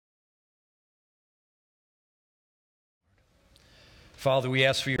Father, we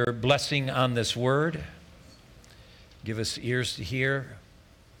ask for your blessing on this word. Give us ears to hear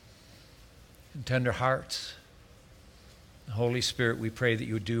and tender hearts. Holy Spirit, we pray that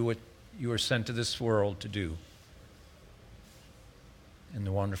you would do what you are sent to this world to do. In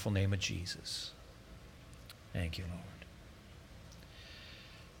the wonderful name of Jesus. Thank you, Lord.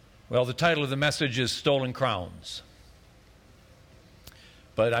 Well, the title of the message is Stolen Crowns.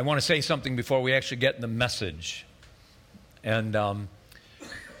 But I want to say something before we actually get in the message. And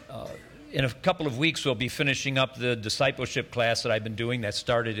in a couple of weeks, we'll be finishing up the discipleship class that I've been doing that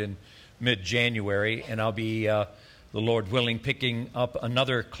started in mid-January. And I'll be, the Lord willing, picking up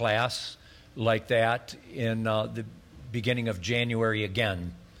another class like that in the beginning of January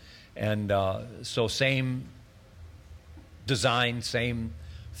again. And so same design, same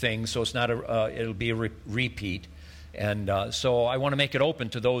thing. So it's not it'll be a repeat. And so I want to make it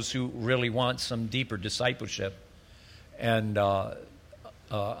open to those who really want some deeper discipleship. And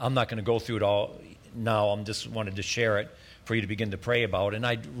I'm not going to go through it all now. I'm just wanted to share it for you to begin to pray about. And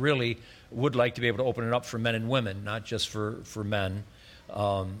I really would like to be able to open it up for men and women, not just for men.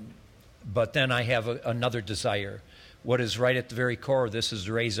 But then I have another desire. What is right at the very core of this is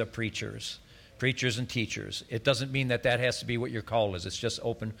to raise up preachers and teachers. It doesn't mean that has to be what your call is. It's just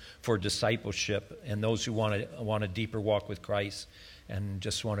open for discipleship and those who want a deeper walk with Christ and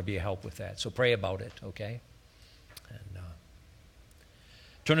just want to be a help with that. So pray about it, okay? And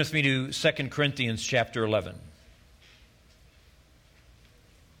turn with me to 2 Corinthians chapter 11.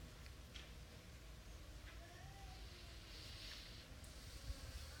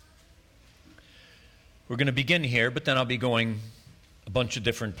 We're going to begin here, but then I'll be going a bunch of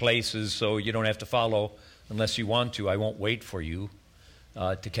different places, so you don't have to follow unless you want to. I won't wait for you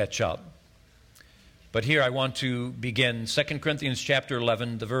to catch up. But here I want to begin 2 Corinthians chapter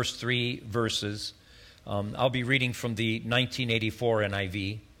 11, the verse 3 verses. I'll be reading from the 1984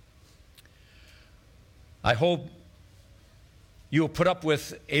 NIV. I hope you'll put up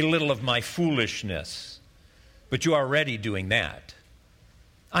with a little of my foolishness, but you are already doing that.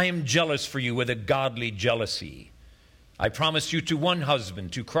 I am jealous for you with a godly jealousy. I promised you to one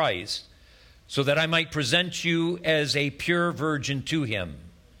husband, to Christ, so that I might present you as a pure virgin to him.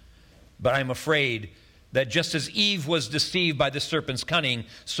 But I'm afraid that just as Eve was deceived by the serpent's cunning,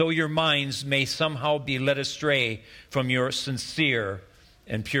 so your minds may somehow be led astray from your sincere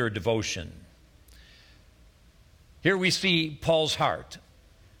and pure devotion. Here we see Paul's heart.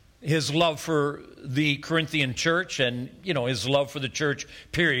 His love for the Corinthian church and, his love for the church,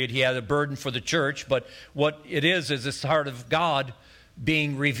 period. He had a burden for the church, but what it is this heart of God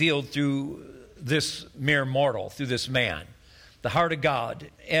being revealed through this mere mortal, through this man. The heart of God.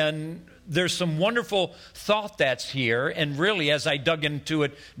 And there's some wonderful thought that's here, and really as I dug into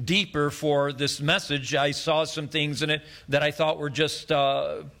it deeper for this message, I saw some things in it that I thought were just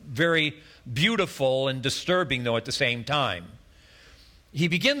very beautiful and disturbing, though, at the same time. He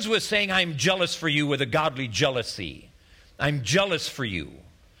begins with saying, I'm jealous for you with a godly jealousy. I'm jealous for you.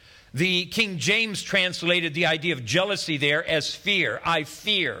 The King James translated the idea of jealousy there as fear. I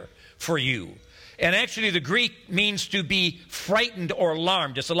fear for you. And actually the Greek means to be frightened or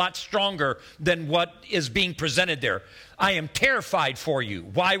alarmed. It's a lot stronger than what is being presented there. I am terrified for you.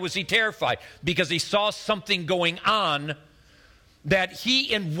 Why was he terrified? Because he saw something going on that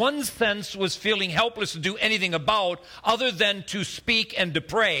he, in one sense, was feeling helpless to do anything about other than to speak and to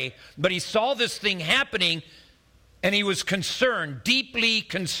pray. But he saw this thing happening, and he was concerned, deeply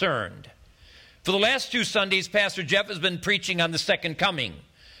concerned. For the last 2 Sundays, Pastor Jeff has been preaching on the second coming.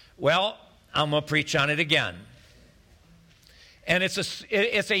 Well, I'm going to preach on it again. And it's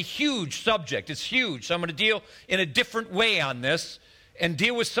a huge subject. It's huge. So I'm going to deal in a different way on this and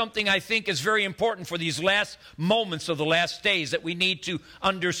deal with something I think is very important for these last moments of the last days that we need to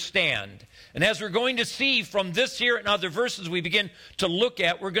understand. And as we're going to see from this here and other verses we begin to look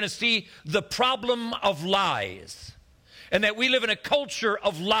at, we're going to see the problem of lies. And that we live in a culture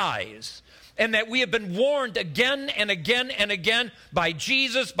of lies. And that we have been warned again and again and again by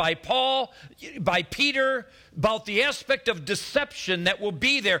Jesus, by Paul, by Peter, about the aspect of deception that will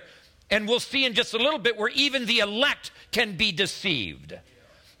be there. And we'll see in just a little bit where even the elect can be deceived.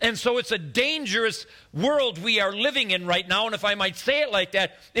 And so it's a dangerous world we are living in right now. And if I might say it like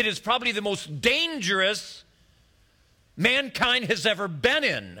that, it is probably the most dangerous mankind has ever been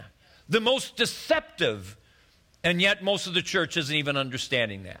in. The most deceptive. And yet most of the church isn't even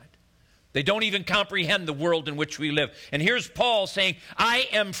understanding that. They don't even comprehend the world in which we live. And here's Paul saying, I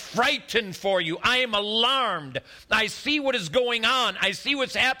am frightened for you. I am alarmed. I see what is going on. I see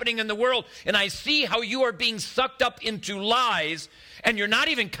what's happening in the world. And I see how you are being sucked up into lies. And you're not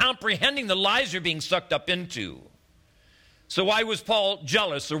even comprehending the lies you're being sucked up into. So why was Paul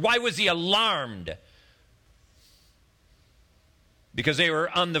jealous, or why was he alarmed? Because they were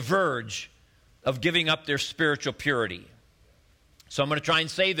on the verge of giving up their spiritual purity. So I'm going to try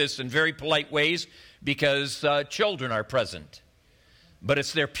and say this in very polite ways because children are present. But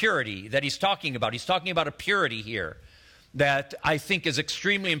it's their purity that he's talking about. He's talking about a purity here that I think is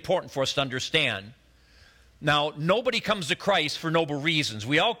extremely important for us to understand. Now, nobody comes to Christ for noble reasons.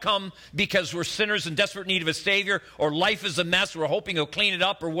 We all come because we're sinners in desperate need of a Savior, or life is a mess, we're hoping he'll clean it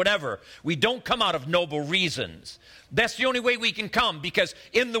up, or whatever. We don't come out of noble reasons. That's the only way we can come, because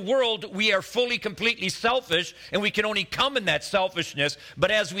in the world we are fully, completely selfish, and we can only come in that selfishness.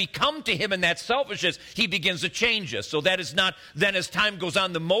 But as we come to him in that selfishness, he begins to change us. So that is not then, as time goes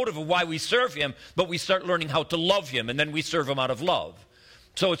on, the motive of why we serve him, but we start learning how to love him, and then we serve him out of love.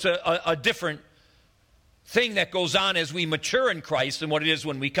 So it's a different thing that goes on as we mature in Christ than what it is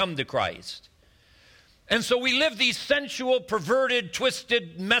when we come to Christ. And so we live these sensual, perverted,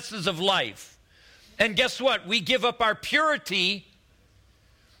 twisted messes of life. And guess what? We give up our purity,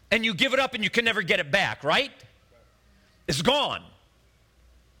 and you give it up and you can never get it back, right? It's gone.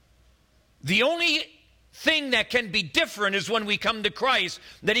 The only thing that can be different is when we come to Christ,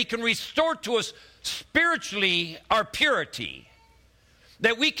 that he can restore to us spiritually our purity.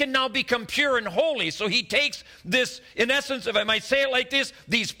 That we can now become pure and holy. So he takes this, in essence, if I might say it like this,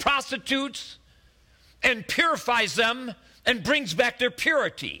 these prostitutes, and purifies them and brings back their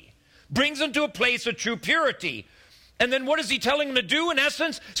purity. Brings them to a place of true purity. And then what is he telling them to do? In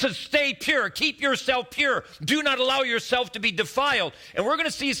essence, says stay pure. Keep yourself pure. Do not allow yourself to be defiled. And we're going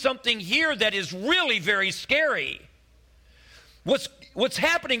to see something here that is really very scary. What's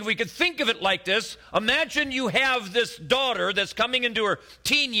happening, if we could think of it like this, imagine you have this daughter that's coming into her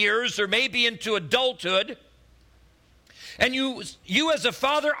teen years or maybe into adulthood, and you as a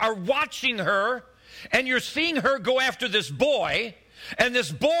father are watching her, and you're seeing her go after this boy, and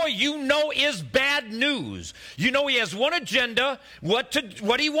this boy you know is bad news. You know he has one agenda,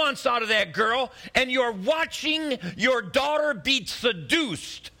 what he wants out of that girl, and you're watching your daughter be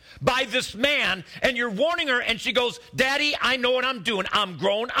seduced by this man, and you're warning her, and she goes, Daddy, I know what I'm doing. I'm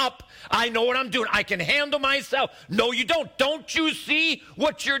grown up. I know what I'm doing. I can handle myself. No, you don't. Don't you see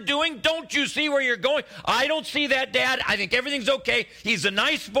what you're doing? Don't you see where you're going? I don't see that, Dad. I think everything's okay. He's a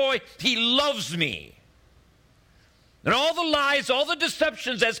nice boy. He loves me. And all the lies, all the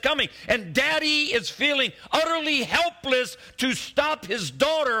deceptions that's coming. And Daddy is feeling utterly helpless to stop his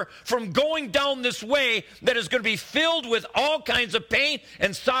daughter from going down this way that is going to be filled with all kinds of pain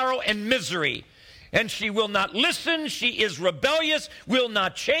and sorrow and misery. And she will not listen. She is rebellious, will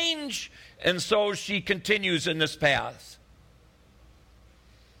not change. And so she continues in this path.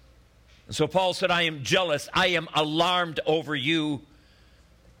 And so Paul said, I am jealous. I am alarmed over you.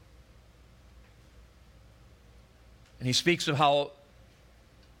 And he speaks of how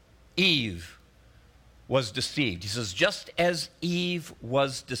Eve was deceived. He says, just as Eve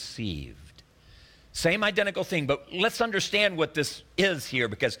was deceived. Same identical thing, but let's understand what this is here,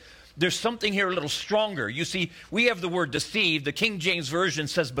 because there's something here a little stronger. You see, we have the word deceived. The King James Version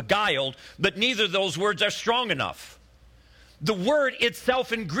says beguiled, but neither of those words are strong enough. The word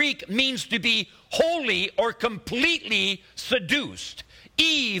itself in Greek means to be wholly or completely seduced.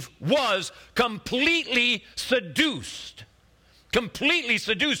 Eve was completely seduced. Completely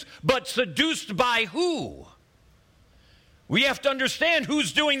seduced. But seduced by who? We have to understand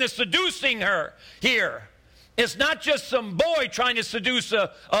who's doing the seducing her here. It's not just some boy trying to seduce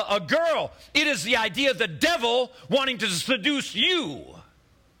a girl. It is the idea of the devil wanting to seduce you.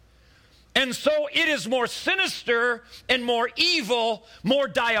 And so it is more sinister and more evil, more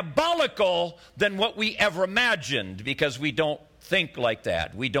diabolical than what we ever imagined, because we don't think like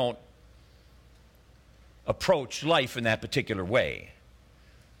that. We don't approach life in that particular way.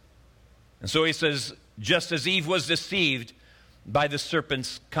 And so he says, just as Eve was deceived by the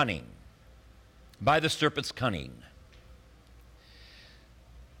serpent's cunning. By the serpent's cunning.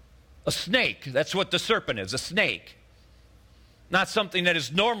 A snake, that's what the serpent is, a snake. Not something that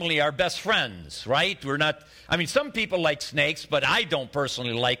is normally our best friends, right? We're not, some people like snakes, but I don't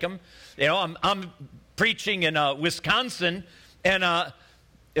personally like them. You know, I'm preaching in Wisconsin, and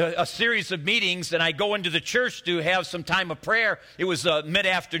a series of meetings, and I go into the church to have some time of prayer. It was a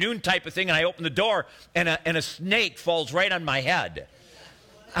mid-afternoon type of thing, and I open the door, and a snake falls right on my head.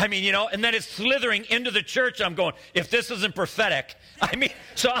 And then it's slithering into the church. I'm going, if this isn't prophetic.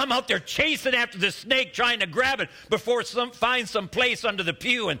 So I'm out there chasing after the snake, trying to grab it before find some place under the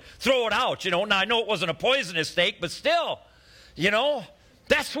pew and throw it out. Now, I know it wasn't a poisonous snake, but still,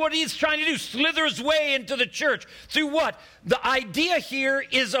 That's what he's trying to do, slither his way into the church. Through what? The idea here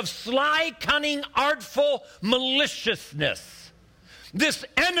is of sly, cunning, artful maliciousness. This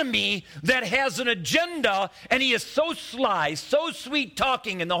enemy that has an agenda, and he is so sly, so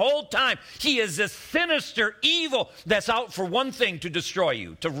sweet-talking, and the whole time he is this sinister evil that's out for one thing, to destroy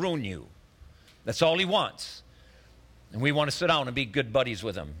you, to ruin you. That's all he wants. And we want to sit down and be good buddies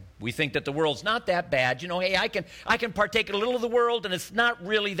with him. We think that the world's not that bad. You know, hey, I can partake a little of the world, and it's not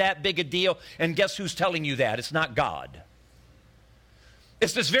really that big a deal. And guess who's telling you that? It's not God.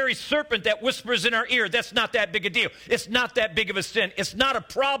 It's this very serpent that whispers in our ear, that's not that big a deal. It's not that big of a sin. It's not a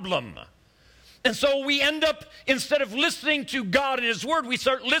problem. And so we end up, instead of listening to God and his word, we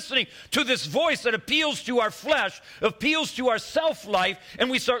start listening to this voice that appeals to our flesh, appeals to our self-life, and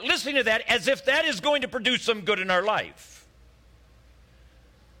we start listening to that as if that is going to produce some good in our life.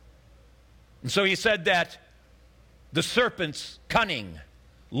 And so he said that the serpent's cunning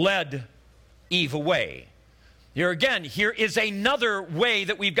led Eve away. Here again, here is another way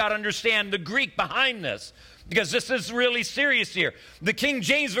that we've got to understand the Greek behind this, because this is really serious here. The King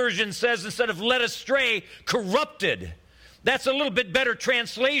James Version says, instead of led astray, corrupted. That's a little bit better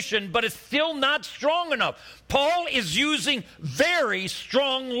translation, but it's still not strong enough. Paul is using very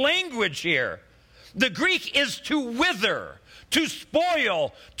strong language here. The Greek is to wither, to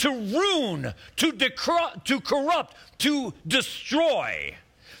spoil, to ruin, to corrupt, to destroy.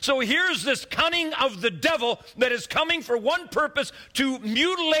 So here's this cunning of the devil that is coming for one purpose: to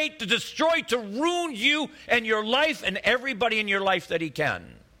mutilate, to destroy, to ruin you and your life and everybody in your life that he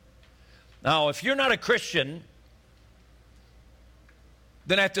can. Now, if you're not a Christian,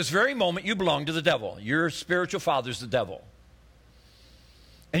 then at this very moment you belong to the devil. Your spiritual father's the devil.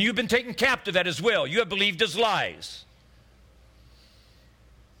 And you've been taken captive at his will. You have believed his lies.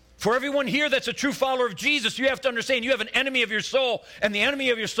 For everyone here that's a true follower of Jesus, you have to understand you have an enemy of your soul, and the enemy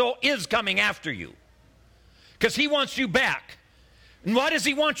of your soul is coming after you. Because he wants you back. And why does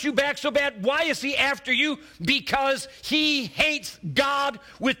he want you back so bad? Why is he after you? Because he hates God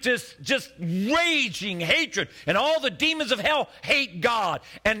with this just raging hatred. And all the demons of hell hate God.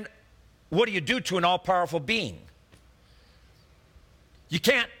 And what do you do to an all-powerful being? You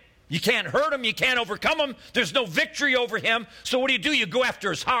can't hurt him. You can't overcome him. There's no victory over him. So what do? You go after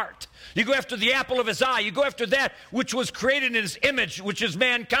his heart. You go after the apple of his eye. You go after that which was created in his image, which is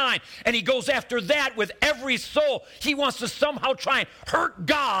mankind. And he goes after that with every soul. He wants to somehow try and hurt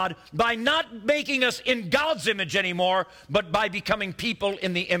God by not making us in God's image anymore, but by becoming people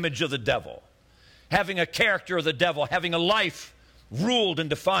in the image of the devil. Having a character of the devil. Having a life ruled and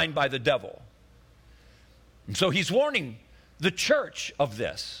defined by the devil. And so he's warning the church of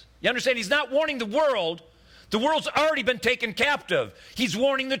this. You understand? He's not warning the world. The world's already been taken captive. He's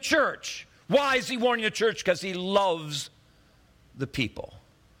warning the church. Why is he warning the church? Because he loves the people.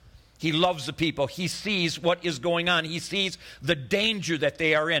 He loves the people. He sees what is going on. He sees the danger that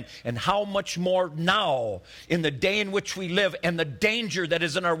they are in. And how much more now, in the day in which we live, and the danger that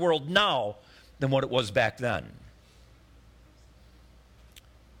is in our world now, than what it was back then.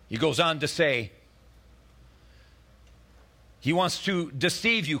 He goes on to say, he wants to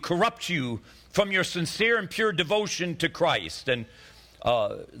deceive you, corrupt you from your sincere and pure devotion to Christ. And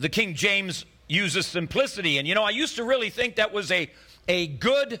the King James uses simplicity. And, you know, I used to really think that was a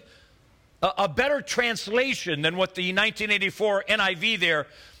better translation than what the 1984 NIV there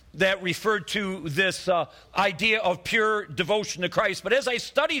that referred to this idea of pure devotion to Christ. But as I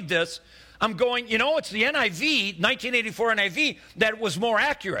studied this, I'm going, you know, it's the NIV, 1984 NIV, that was more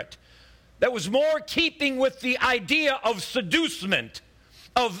accurate. That was more keeping with the idea of seducement,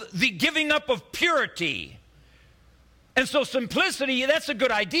 of the giving up of purity. And so simplicity, that's a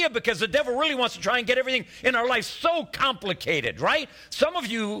good idea, because the devil really wants to try and get everything in our life so complicated, right? Some of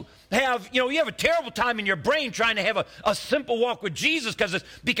you have, you have a terrible time in your brain trying to have a simple walk with Jesus, because it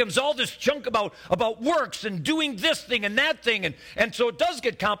becomes all this junk about works and doing this thing and that thing. And so it does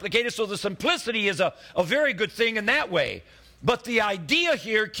get complicated. So the simplicity is a very good thing in that way. But the idea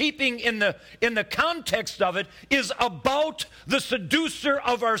here, keeping in the context of it, is about the seducer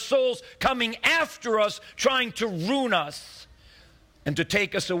of our souls coming after us, trying to ruin us and to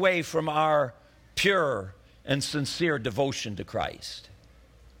take us away from our pure and sincere devotion to Christ.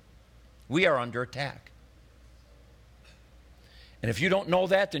 We are under attack. And if you don't know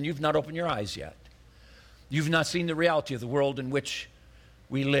that, then you've not opened your eyes yet. You've not seen the reality of the world in which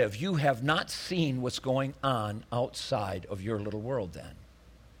we live. You have not seen what's going on outside of your little world then.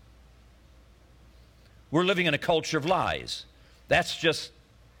 We're living in a culture of lies. That's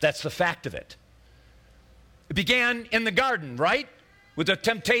the fact of it. It began in the garden, right? With the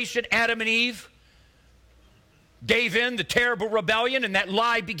temptation, Adam and Eve. gave in the terrible rebellion, and that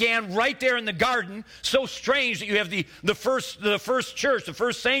lie began right there in the garden. So strange that you have the first church, the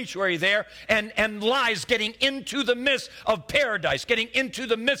first sanctuary there, and lies getting into the midst of paradise, getting into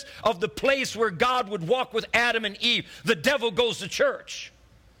the midst of the place where God would walk with Adam and Eve. The devil goes to church.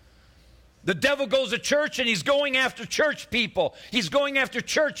 The devil goes to church, and he's going after church people. He's going after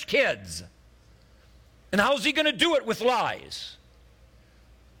church kids. And how's he going to do it? With lies.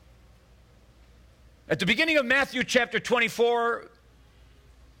 At the beginning of Matthew chapter 24,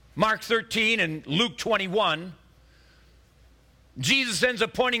 Mark 13, and Luke 21, Jesus ends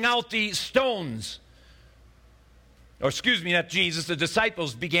up pointing out the stones. Or excuse me, not Jesus, the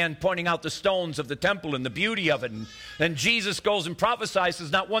disciples began pointing out the stones of the temple and the beauty of it. And then Jesus goes and prophesies,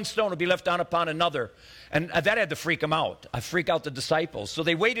 says not one stone will be left down upon another. And that had to freak them out. I freak out the disciples. So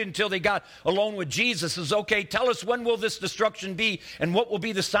they waited until they got alone with Jesus. Says, okay, tell us, when will this destruction be, and what will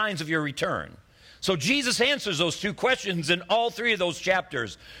be the signs of your return? So Jesus answers those two questions in all three of those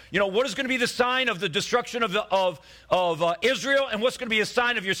chapters. You know, what is going to be the sign of the destruction of Israel, and what's going to be a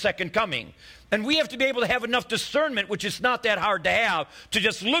sign of your second coming? And we have to be able to have enough discernment, which is not that hard to have, to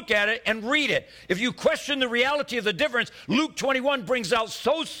just look at it and read it. If you question the reality of the difference, Luke 21 brings out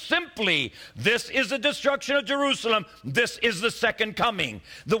so simply, this is the destruction of Jerusalem, this is the second coming.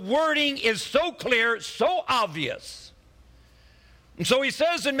 The wording is so clear, so obvious. And so he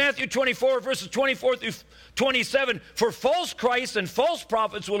says in Matthew 24, verses 24 through 27, for false Christs and false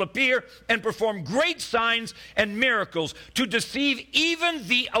prophets will appear and perform great signs and miracles to deceive even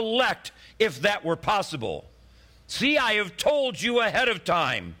the elect, if that were possible. See, I have told you ahead of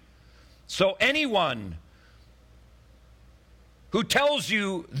time. So anyone who tells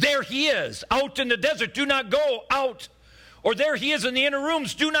you, there he is, out in the desert, do not go out. Or there he is in the inner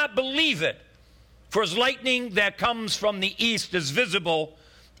rooms, do not believe it. For as lightning that comes from the east is visible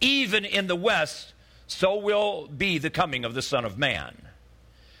even in the west, so will be the coming of the Son of Man.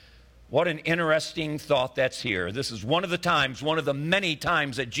 What an interesting thought that's here. This is one of the times, one of the many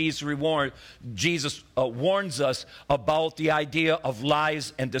times that Jesus warns us about the idea of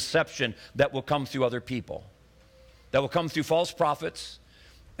lies and deception that will come through other people, that will come through false prophets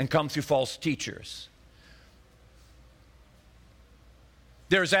and come through false teachers.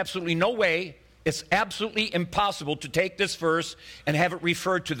 There is absolutely no way, it's absolutely impossible to take this verse and have it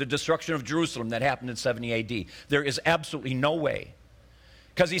referred to the destruction of Jerusalem that happened in 70 AD. There is absolutely no way.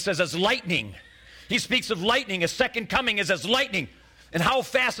 Because he says, as lightning. He speaks of lightning. His second coming is as lightning. And how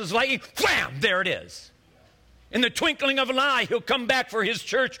fast is lightning? Wham! There it is. In the twinkling of an eye, he'll come back for his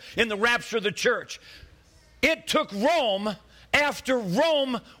church in the rapture of the church. It took Rome, after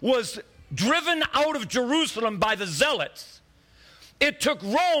Rome was driven out of Jerusalem by the Zealots, it took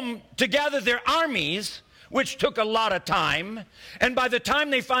Rome to gather their armies, which took a lot of time. And by the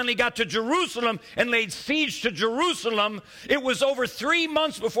time they finally got to Jerusalem and laid siege to Jerusalem, it was over 3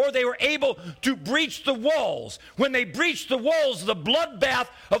 months before they were able to breach the walls. When they breached the walls, the bloodbath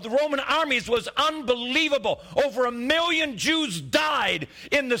of the Roman armies was unbelievable. Over 1 million Jews died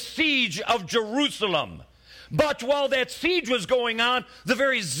in the siege of Jerusalem. But while that siege was going on, the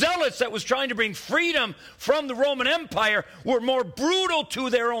very zealots that was trying to bring freedom from the Roman Empire were more brutal to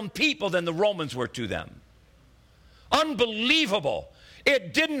their own people than the Romans were to them. Unbelievable.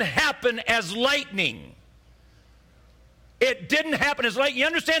 It didn't happen as lightning. It didn't happen as lightning. You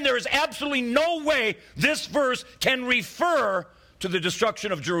understand, there is absolutely no way this verse can refer to the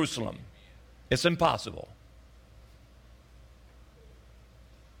destruction of Jerusalem. It's impossible.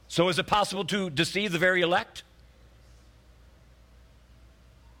 So is it possible to deceive the very elect?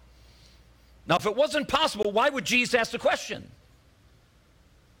 Now, if it wasn't possible, why would Jesus ask the question?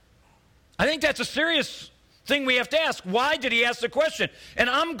 I think that's a serious thing we have to ask. Why did he ask the question? And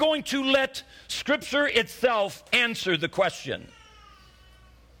I'm going to let Scripture itself answer the question.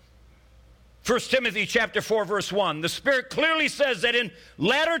 1 Timothy chapter 4, verse 1. The Spirit clearly says that in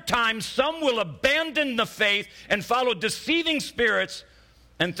latter times some will abandon the faith and follow deceiving spirits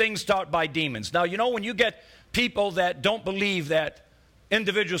and things taught by demons. Now, you know, when you get people that don't believe that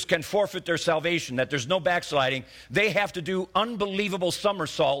individuals can forfeit their salvation, that there's no backsliding, they have to do unbelievable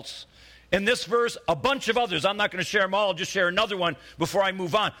somersaults. In this verse, a bunch of others, I'm not going to share them all, I'll just share another one before I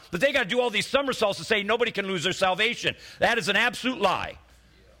move on. But they got to do all these somersaults to say nobody can lose their salvation. That is an absolute lie.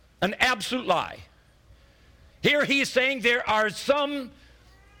 An absolute lie. Here he's saying there are some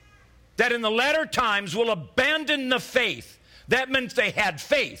that in the latter times will abandon the faith. That meant they had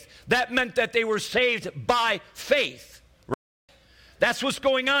faith. That meant that they were saved by faith. Right? That's what's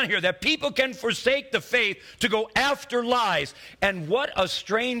going on here, that people can forsake the faith to go after lies. And what a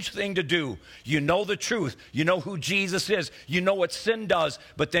strange thing to do. You know the truth. You know who Jesus is. You know what sin does.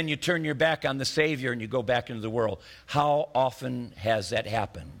 But then you turn your back on the Savior and you go back into the world. How often has that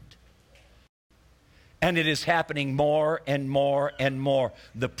happened? And it is happening more and more and more.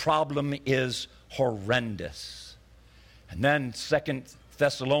 The problem is horrendous. And then 2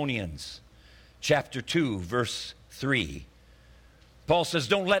 Thessalonians chapter 2, verse 3. Paul says,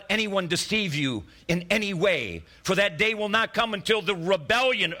 don't let anyone deceive you in any way, for that day will not come until the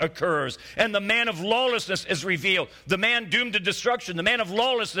rebellion occurs and the man of lawlessness is revealed. The man doomed to destruction, the man of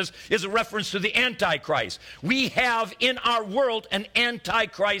lawlessness, is a reference to the Antichrist. We have in our world an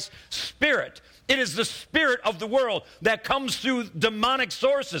Antichrist spirit. It is the spirit of the world that comes through demonic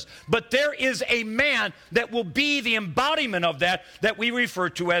sources. But there is a man that will be the embodiment of that we refer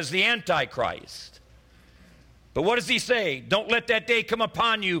to as the Antichrist. But what does he say? Don't let that day come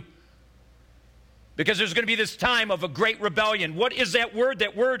upon you, because there's going to be this time of a great rebellion. What is that word?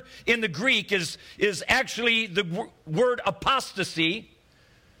 That word in the Greek is actually the word apostasy.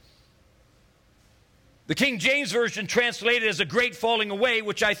 The King James Version translated as a great falling away,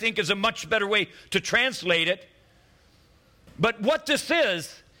 which I think is a much better way to translate it. But what this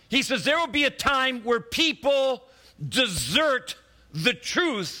is, he says there will be a time where people desert the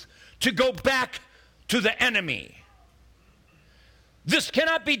truth to go back to the enemy. This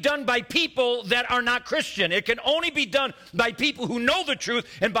cannot be done by people that are not Christian. It can only be done by people who know the truth,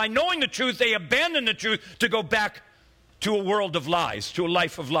 and by knowing the truth, they abandon the truth to go back to a world of lies, to a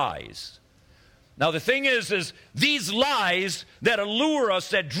life of lies. Now the thing is these lies that allure us,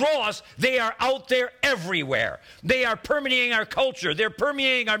 that draw us, they are out there everywhere. They are permeating our culture. They're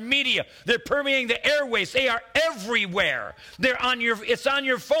permeating our media. They're permeating the airways. They are everywhere. It's on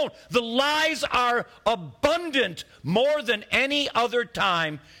your phone. The lies are abundant more than any other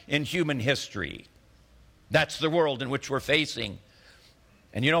time in human history. That's the world in which we're facing.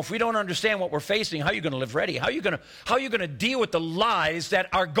 And you know, if we don't understand what we're facing, how are you going to live ready? How are you going to deal with the lies that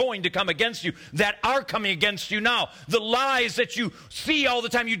are going to come against you, that are coming against you now? The lies that you see all the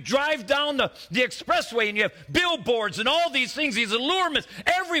time. You drive down the expressway and you have billboards and all these things, these allurements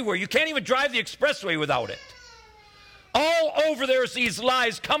everywhere. You can't even drive the expressway without it. All over there's these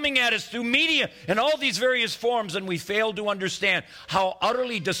lies coming at us through media and all these various forms, and we fail to understand how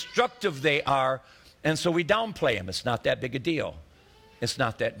utterly destructive they are, and so we downplay them. It's not that big a deal. It's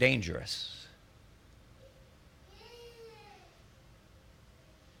not that dangerous.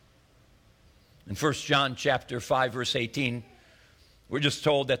 In 1 John chapter 5, verse 18, we're just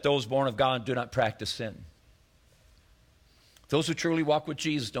told that those born of God do not practice sin. Those who truly walk with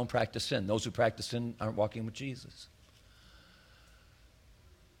Jesus don't practice sin. Those who practice sin aren't walking with Jesus.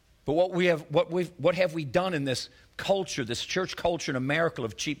 But what have we done in this culture, this church culture in America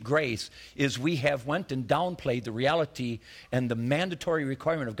of cheap grace, is we have went and downplayed the reality and the mandatory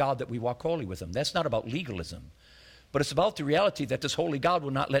requirement of God that we walk holy with Him. That's not about legalism, but it's about the reality that this holy God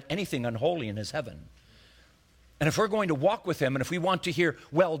will not let anything unholy in His heaven. And if we're going to walk with Him, and if we want to hear,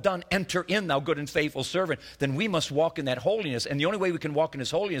 well done, enter in, thou good and faithful servant, then we must walk in that holiness. And the only way we can walk in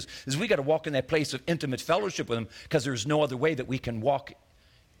His holiness is we got to walk in that place of intimate fellowship with Him, because there's no other way that we can walk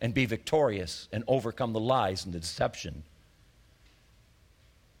and be victorious and overcome the lies and the deception.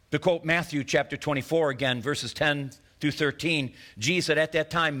 To quote Matthew chapter 24 again, verses 10 through 13, Jesus said, at that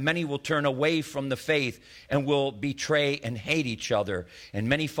time many will turn away from the faith and will betray and hate each other. And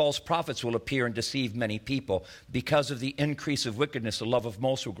many false prophets will appear and deceive many people. Because of the increase of wickedness, the love of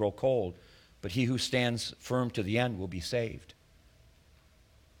most will grow cold. But he who stands firm to the end will be saved.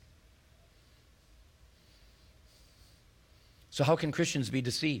 So how can Christians be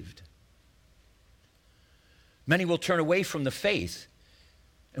deceived? Many will turn away from the faith.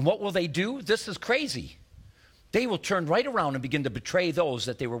 And what will they do? This is crazy. They will turn right around and begin to betray those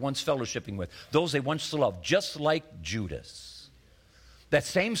that they were once fellowshipping with, those they once loved, just like Judas. That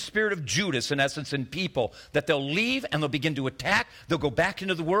same spirit of Judas, in essence, in people, that they'll leave and they'll begin to attack, they'll go back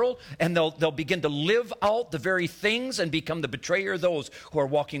into the world, and they'll begin to live out the very things and become the betrayer of those who are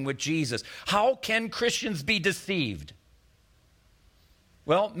walking with Jesus. How can Christians be deceived?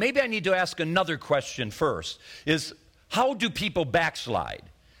 Well, maybe I need to ask another question first, is how do people backslide?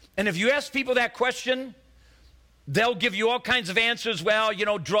 And if you ask people that question, they'll give you all kinds of answers. Well, you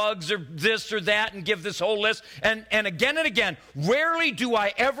know, drugs or this or that, and give this whole list. And again, rarely do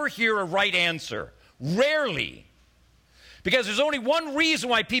I ever hear a right answer. Rarely. Because there's only one reason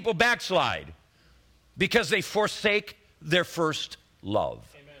why people backslide. Because they forsake their first love.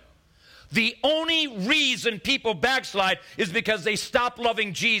 The only reason people backslide is because they stop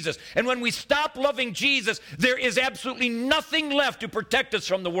loving Jesus. And when we stop loving Jesus, there is absolutely nothing left to protect us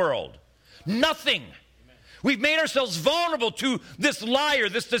from the world. Nothing. We've made ourselves vulnerable to this liar,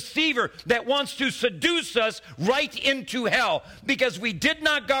 this deceiver that wants to seduce us right into hell because we did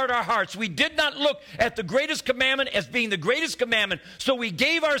not guard our hearts. We did not look at the greatest commandment as being the greatest commandment. So we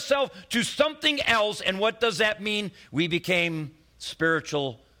gave ourselves to something else. And what does that mean? We became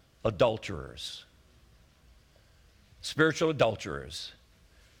spiritual adulterers. Spiritual adulterers.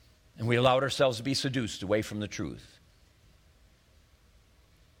 And we allowed ourselves to be seduced away from the truth.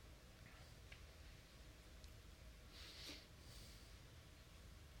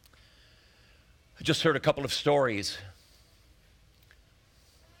 I just heard a couple of stories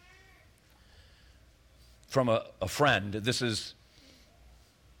from a friend. This is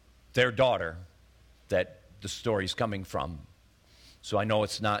their daughter that the story's coming from. So I know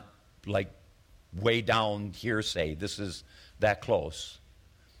it's not like way down hearsay. This is that close.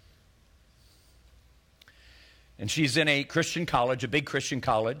 And she's in a Christian college, a big Christian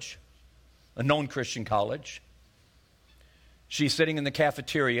college, a known Christian college. She's sitting in the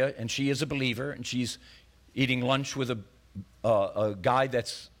cafeteria, and she is a believer, and she's eating lunch with a guy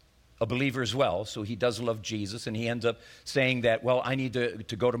that's a believer as well, so he does love Jesus, and he ends up saying that, well, I need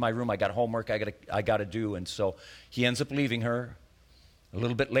to go to my room. I got homework I got to do, and so he ends up leaving her. A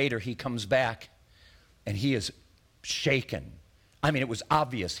little bit later, he comes back, and he is shaken. I mean, it was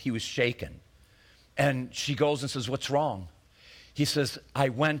obvious he was shaken. And she goes and says, what's wrong? He says, I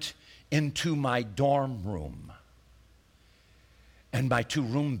went into my dorm room, and my two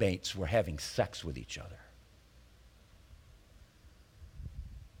roommates were having sex with each other.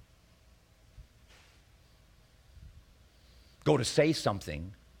 Go to say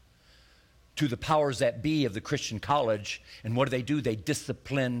something to the powers that be of the Christian college, and what do? They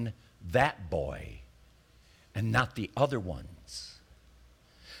discipline that boy and not the other ones.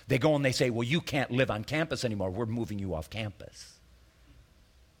 They go and they say, well, you can't live on campus anymore. We're moving you off campus.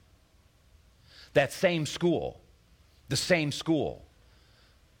 That same school, the same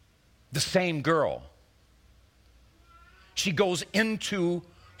girl, she goes into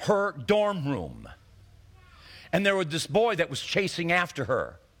her dorm room, and there was this boy that was chasing after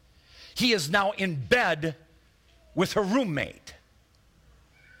her. He is now in bed with her roommate.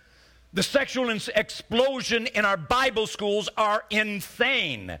 The sexual explosion in our Bible schools are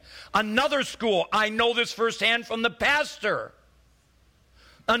insane. Another school, I know this firsthand from the pastor.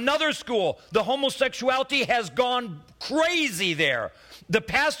 Another school, the homosexuality has gone crazy there. The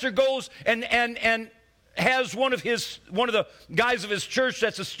pastor goes and has one of the guys of his church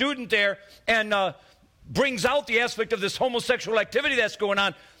that's a student there, and brings out the aspect of this homosexual activity that's going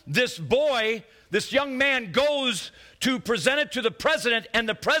on. This boy, this young man, goes to present it to the president, and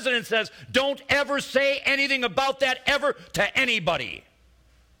the president says, don't ever say anything about that ever to anybody.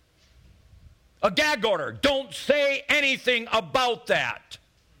 A gag order. Don't say anything about that.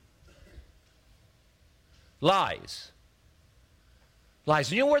 Lies. Lies.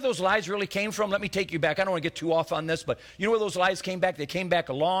 And you know where those lies really came from? Let me take you back. I don't want to get too off on this, but you know where those lies came back? They came back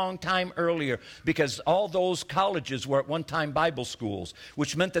a long time earlier, because all those colleges were at one time Bible schools,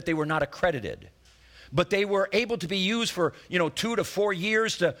 which meant that they were not accredited. But they were able to be used for, 2 to 4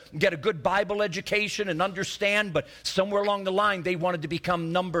 years to get a good Bible education and understand, but somewhere along the line, they wanted to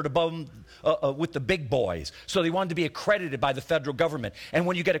become numbered above with the big boys. So they wanted to be accredited by the federal government. And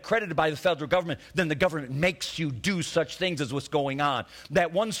when you get accredited by the federal government, then the government makes you do such things as what's going on.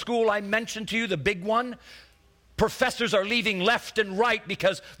 That one school I mentioned to you, the big one, professors are leaving left and right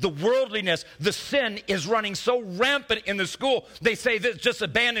because the worldliness, the sin is running so rampant in the school. They say, this just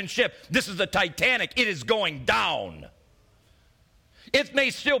abandon ship. This is the Titanic. It is going down. It may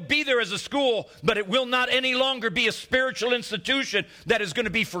still be there as a school, but it will not any longer be a spiritual institution that is going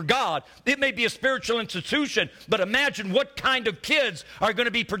to be for God. It may be a spiritual institution, but imagine what kind of kids are going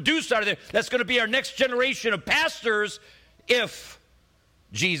to be produced out of there. That's going to be our next generation of pastors if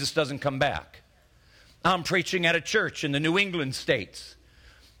Jesus doesn't come back. I'm preaching at a church in the New England states,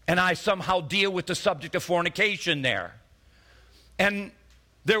 and I somehow deal with the subject of fornication there. And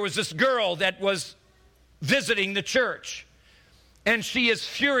there was this girl that was visiting the church, and she is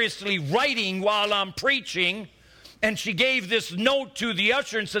furiously writing while I'm preaching, and she gave this note to the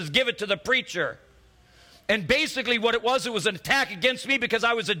usher and says, give it to the preacher. And basically what it was an attack against me because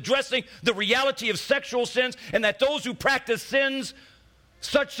I was addressing the reality of sexual sins, and that those who practice sins,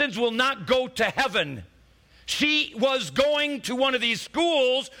 such sins will not go to heaven. She was going to one of these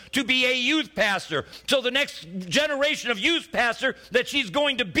schools to be a youth pastor. So the next generation of youth pastor that she's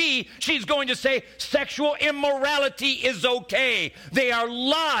going to be, she's going to say sexual immorality is okay. They are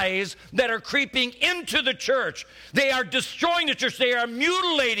lies that are creeping into the church. They are destroying the church. They are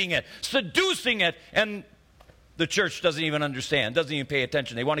mutilating it, seducing it, and the church doesn't even understand, doesn't even pay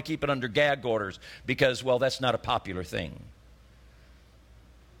attention. They want to keep it under gag orders because, well, that's not a popular thing.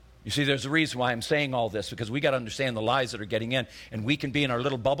 You see, there's a reason why I'm saying all this, because we got to understand the lies that are getting in, and we can be in our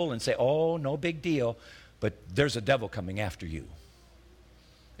little bubble and say, oh, no big deal, but there's a devil coming after you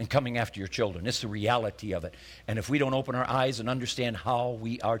and coming after your children. It's the reality of it. And if we don't open our eyes and understand how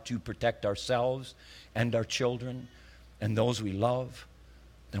we are to protect ourselves and our children and those we love,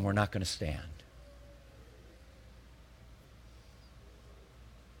 then we're not going to stand.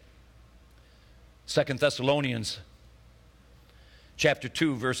 Second Thessalonians chapter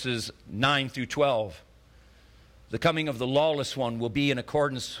 2, verses 9 through 12. The coming of the lawless one will be in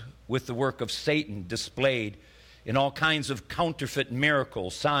accordance with the work of Satan displayed in all kinds of counterfeit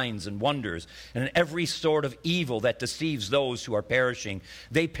miracles, signs, and wonders, and in every sort of evil that deceives those who are perishing.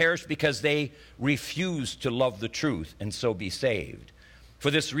 They perish because they refuse to love the truth and so be saved. For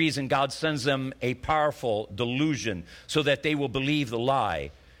this reason, God sends them a powerful delusion so that they will believe the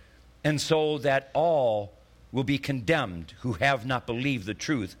lie, and so that all will be condemned who have not believed the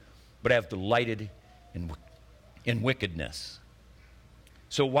truth, but have delighted in wickedness.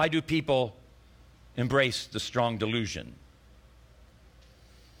 So why do people embrace the strong delusion?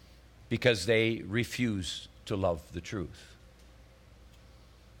 Because they refuse to love the truth.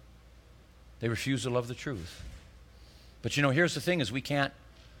 They refuse to love the truth. But you know, here's the thing, is we can't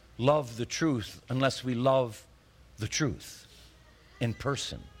love the truth unless we love the truth in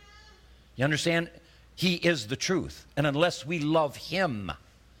person. You understand? He is the truth. And unless we love him,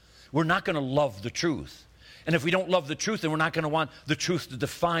 we're not going to love the truth. And if we don't love the truth, then we're not going to want the truth to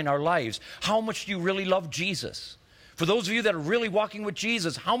define our lives. How much do you really love Jesus? For those of you that are really walking with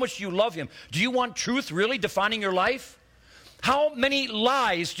Jesus, how much do you love him? Do you want truth really defining your life? How many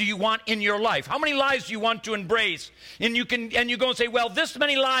lies do you want in your life? How many lies do you want to embrace? And you go and say, well, this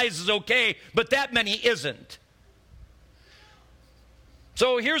many lies is okay, but that many isn't.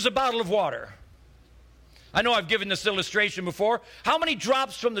 So here's a bottle of water. I know I've given this illustration before. How many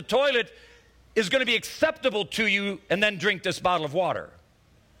drops from the toilet is going to be acceptable to you, and then drink this bottle of water?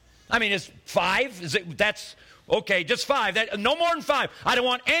 I mean, is 5? That's okay, just 5. No more than 5. I don't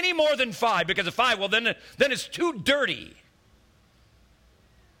want any more than 5, because of 5, well, then it's too dirty.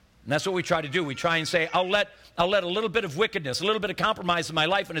 And that's what we try to do. We try and say, I'll let a little bit of wickedness, a little bit of compromise in my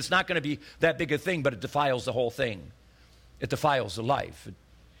life, and it's not going to be that big a thing, but it defiles the whole thing. It defiles the life.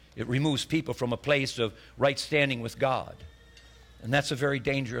 It removes people from a place of right standing with God. And that's a very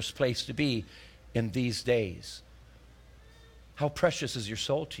dangerous place to be in these days. How precious is your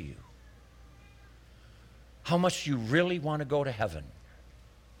soul to you? How much do you really want to go to heaven?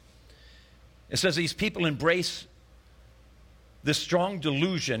 It says these people embrace this strong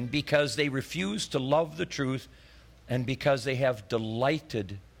delusion because they refuse to love the truth and because they have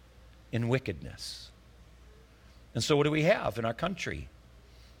delighted in wickedness. And so what do we have in our country?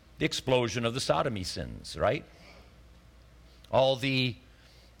 The explosion of the sodomy sins, right? All the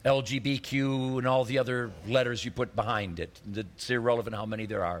LGBTQ and all the other letters you put behind it. It's irrelevant how many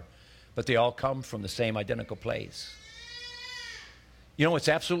there are. But they all come from the same identical place. You know, it's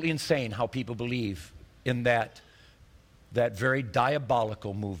absolutely insane how people believe in that very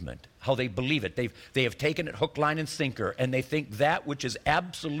diabolical movement, how they believe it. They have taken it hook, line, and sinker, and they think that which is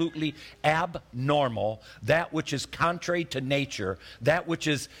absolutely abnormal, that which is contrary to nature, that which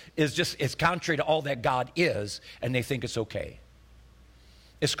is contrary to all that God is, and they think it's okay.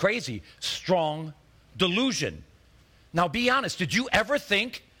 It's crazy. Strong delusion. Now, be honest. Did you ever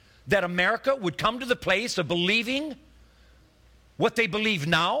think that America would come to the place of believing what they believe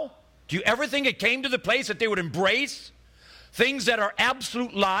now? Do you ever think it came to the place that they would embrace things that are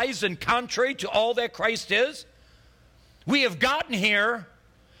absolute lies and contrary to all that Christ is? We have gotten here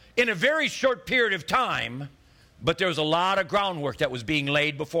in a very short period of time, but there was a lot of groundwork that was being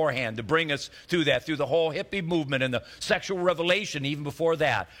laid beforehand to bring us through that, through the whole hippie movement and the sexual revelation even before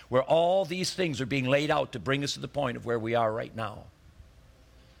that, where all these things are being laid out to bring us to the point of where we are right now.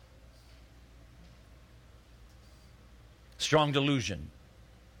 Strong delusion.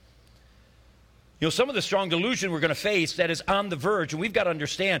 You know, some of the strong delusion we're going to face that is on the verge, and we've got to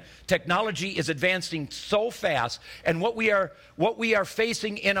understand technology is advancing so fast, and what we are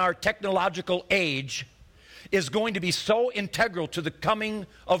facing in our technological age is going to be so integral to the coming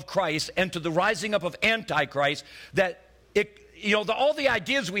of Christ and to the rising up of Antichrist that all the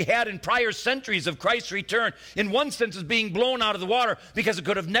ideas we had in prior centuries of Christ's return, in one sense, is being blown out of the water because it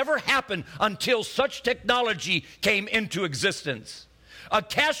could have never happened until such technology came into existence. A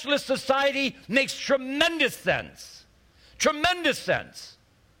cashless society makes tremendous sense. Tremendous sense.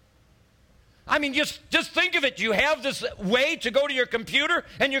 I mean, just think of it. You have this way to go to your computer,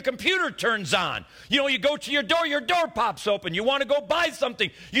 and your computer turns on. You go to your door pops open. You want to go buy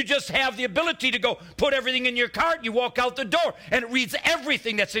something. You just have the ability to go put everything in your cart. You walk out the door, and it reads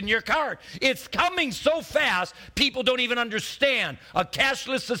everything that's in your cart. It's coming so fast, people don't even understand. A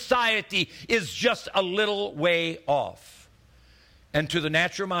cashless society is just a little way off. And to the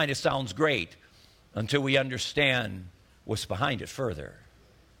natural mind, it sounds great until we understand what's behind it further.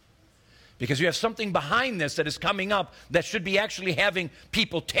 Because you have something behind this that is coming up that should be actually having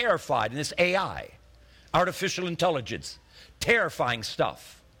people terrified. And this AI, artificial intelligence, terrifying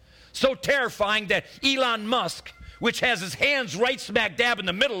stuff. So terrifying that Elon Musk, which has his hands right smack dab in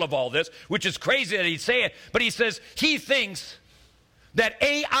the middle of all this, which is crazy that he'd say it, but he says he thinks that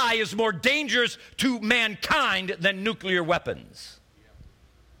AI is more dangerous to mankind than nuclear weapons.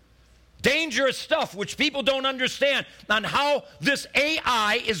 Dangerous stuff which people don't understand on how this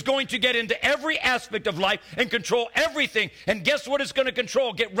AI is going to get into every aspect of life and control everything. And guess what it's going to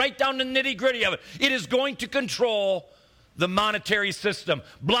control? Get right down to the nitty-gritty of it. It is going to control the monetary system.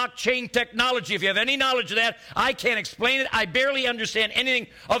 Blockchain technology, if you have any knowledge of that, I can't explain it. I barely understand anything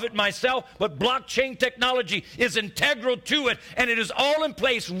of it myself, but blockchain technology is integral to it, and it is all in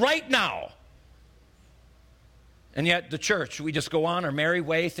place right now. And yet the church, we just go on our merry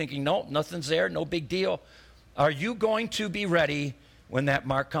way thinking, no, nothing's there, no big deal. Are you going to be ready when that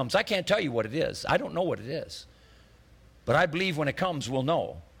mark comes? I can't tell you what it is. I don't know what it is. But I believe when it comes, we'll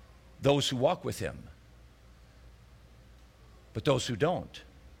know those who walk with him. But those who don't,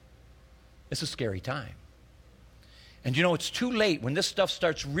 it's a scary time. And it's too late when this stuff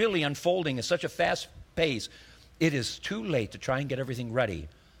starts really unfolding at such a fast pace. It is too late to try and get everything ready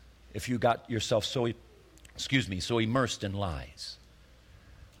if you got yourself so immersed in lies.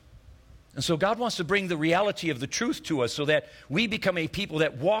 And so God wants to bring the reality of the truth to us so that we become a people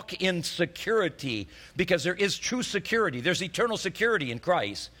that walk in security, because there is true security. There's eternal security in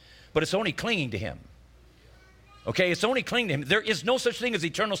Christ, but it's only clinging to him. Okay, it's only clinging to him. There is no such thing as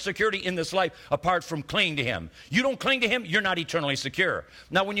eternal security in this life apart from clinging to him. You don't cling to him, you're not eternally secure.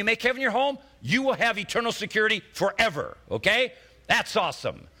 Now, when you make heaven your home, you will have eternal security forever, okay? That's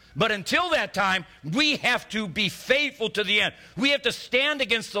awesome. But until that time, we have to be faithful to the end. We have to stand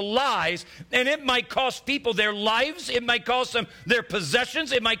against the lies, and it might cost people their lives. It might cost them their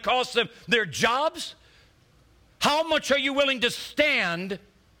possessions. It might cost them their jobs. How much are you willing to stand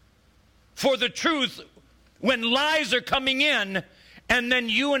for the truth when lies are coming in, and then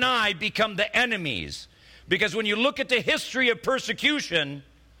you and I become the enemies? Because when you look at the history of persecution,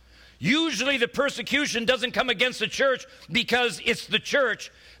 usually the persecution doesn't come against the church because it's the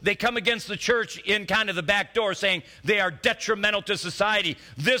church. They come against the church in kind of the back door, saying they are detrimental to society.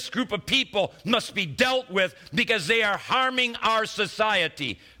 This group of people must be dealt with because they are harming our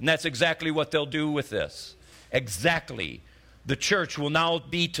society. And that's exactly what they'll do with this. Exactly. The church will now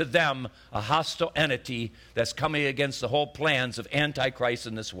be to them a hostile entity that's coming against the whole plans of Antichrist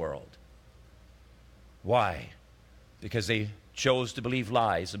in this world. Why? Because they chose to believe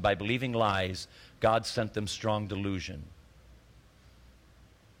lies, and by believing lies, God sent them strong delusion.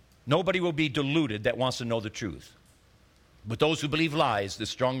 Nobody will be deluded that wants to know the truth. But those who believe lies, this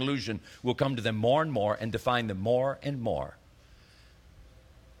strong delusion will come to them more and more and define them more and more.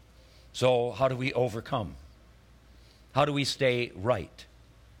 So how do we overcome? How do we stay right?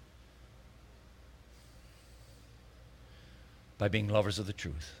 By being lovers of the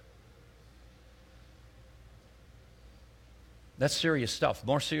truth. That's serious stuff,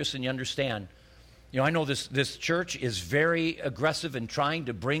 more serious than you understand. I know this church is very aggressive in trying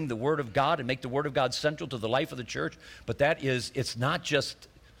to bring the Word of God and make the Word of God central to the life of the church, but it's not just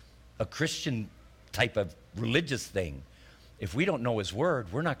a Christian type of religious thing. If we don't know His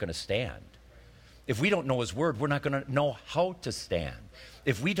Word, we're not going to stand. If we don't know His Word, we're not going to know how to stand.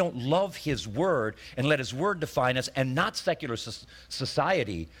 If we don't love His Word and let His Word define us, and not secular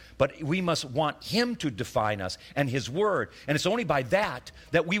society, but we must want Him to define us and His Word. And it's only by that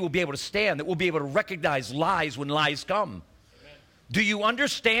we will be able to stand, that we'll be able to recognize lies when lies come. Amen. Do you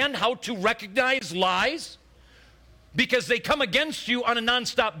understand how to recognize lies? Because they come against you on a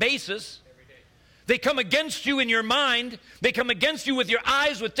nonstop basis. They come against you in your mind. They come against you with your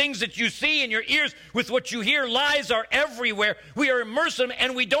eyes, with things that you see, and your ears, with what you hear. Lies are everywhere. We are immersed in them,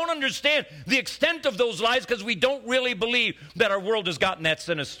 and we don't understand the extent of those lies because we don't really believe that our world has gotten that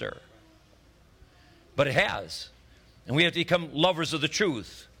sinister. But it has. And we have to become lovers of the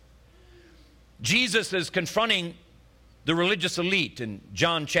truth. Jesus is confronting the religious elite in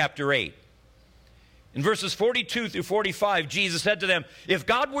John chapter 8. In verses 42 through 45, Jesus said to them, "If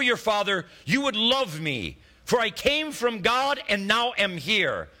God were your Father, you would love me, for I came from God and now am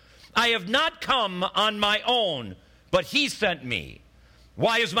here. I have not come on my own, but He sent me.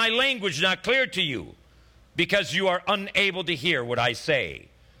 Why is my language not clear to you? Because you are unable to hear what I say.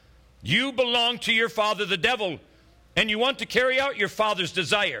 You belong to your father, the devil, and you want to carry out your father's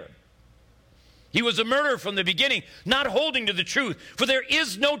desire. He was a murderer from the beginning, not holding to the truth, for there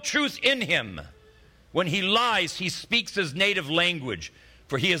is no truth in him. When he lies, he speaks his native language,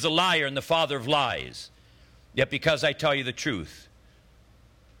 for he is a liar and the father of lies. Yet because I tell you the truth,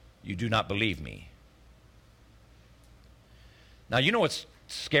 you do not believe me." Now, you know what's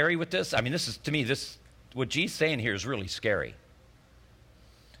scary with this? I mean, what Jesus is saying here is really scary.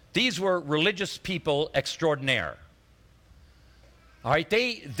 These were religious people extraordinaire. All right,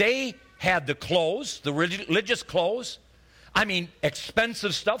 they had the clothes, the religious clothes. I mean,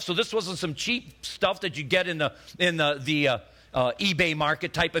 expensive stuff. So this wasn't some cheap stuff that you get in the eBay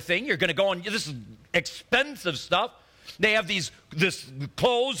market type of thing. You're going to go on. This is expensive stuff. They have this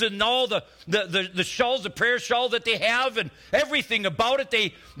clothes and all the shawls, the prayer shawl that they have, and everything about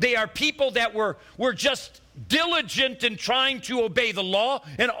it. They are people that were just diligent in trying to obey the law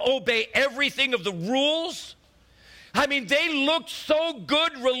and obey everything of the rules. I mean, they looked so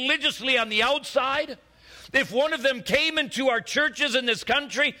good religiously on the outside. If one of them came into our churches in this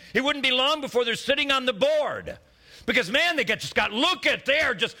country, it wouldn't be long before they're sitting on the board. Because, man, look at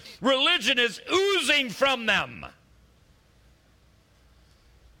there, just religion is oozing from them.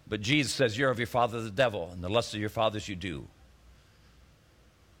 But Jesus says, you're of your father the devil, and the lusts of your fathers you do.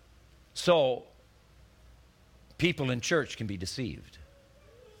 So, people in church can be deceived.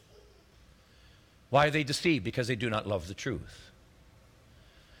 Why are they deceived? Because they do not love the truth.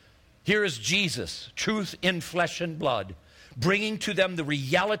 Here is Jesus, truth in flesh and blood, bringing to them the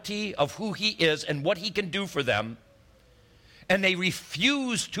reality of who He is and what He can do for them. And they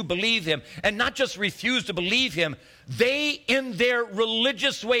refuse to believe Him. And not just refuse to believe Him, they, in their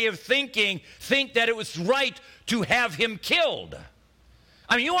religious way of thinking, think that it was right to have Him killed.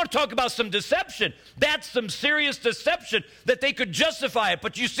 I mean, you want to talk about some deception. That's some serious deception that they could justify it.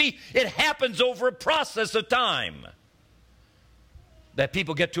 But you see, it happens over a process of time. That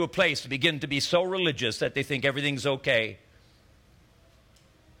people get to a place to begin to be so religious that they think everything's okay.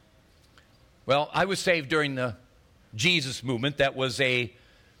 Well, I was saved during the Jesus movement. That was a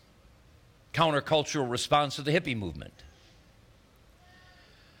countercultural response to the hippie movement.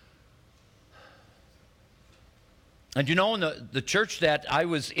 And you know, in the church that I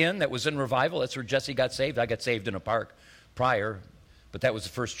was in, that was in revival, that's where Jesse got saved. I got saved in a park prior, but that was the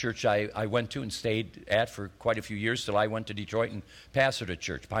first church I went to and stayed at for quite a few years till I went to Detroit and pastored a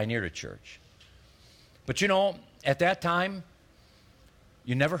church, pioneered a church. But you know, at that time,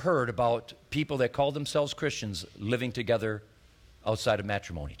 you never heard about people that called themselves Christians living together outside of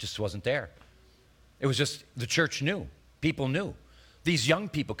matrimony. It just wasn't there. It was just the church knew. People knew. These young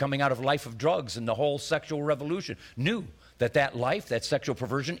people coming out of a life of drugs and the whole sexual revolution knew that life, that sexual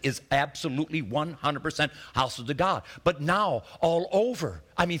perversion, is absolutely 100% hostile to God. But now, all over,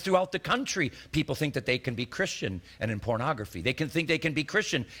 I mean, throughout the country, people think that they can be Christian and in pornography. They can think they can be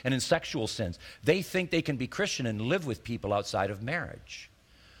Christian and in sexual sins. They think they can be Christian and live with people outside of marriage.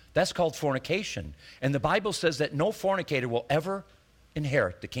 That's called fornication. And the Bible says that no fornicator will ever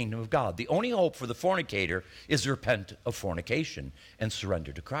inherit the kingdom of God. The only hope for the fornicator is to repent of fornication and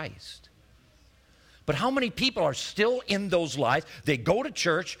surrender to Christ. But how many people are still in those lies? They go to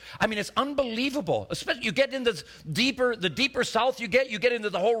church. I mean, it's unbelievable. Especially you get into the deeper South you get into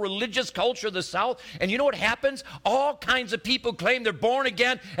the whole religious culture of the South. And you know what happens? All kinds of people claim they're born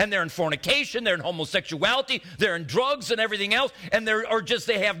again, and they're in fornication, they're in homosexuality, they're in drugs and everything else, and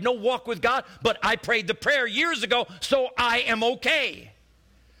they have no walk with God. But I prayed the prayer years ago, so I am okay.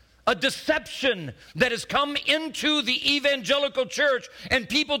 A deception that has come into the evangelical church, and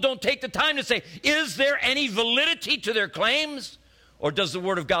people don't take the time to say, is there any validity to their claims, or does the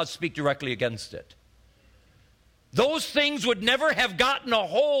Word of God speak directly against it? Those things would never have gotten a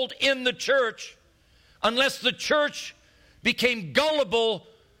hold in the church unless the church became gullible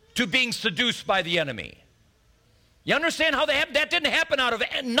to being seduced by the enemy. You understand how that happened? That didn't happen out of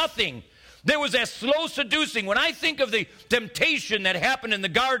nothing. There was that slow seducing. When I think of the temptation that happened in the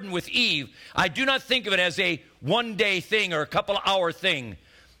garden with Eve, I do not think of it as a one-day thing or a couple-hour thing.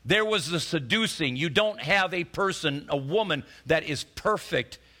 There was the seducing. You don't have a person, a woman, that is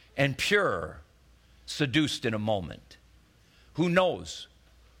perfect and pure, seduced in a moment. Who knows?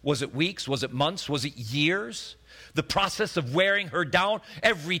 Was it weeks? Was it months? Was it years? the process of wearing her down.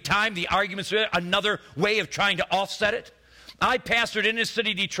 Every time the arguments were another way of trying to offset it. I pastored in the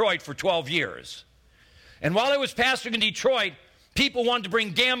city, Detroit, for 12 years. And while I was pastoring in Detroit, people wanted to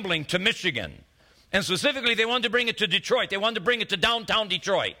bring gambling to Michigan. And specifically, they wanted to bring it to Detroit. They wanted to bring it to downtown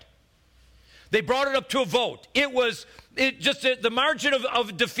Detroit. They brought it up to a vote. The margin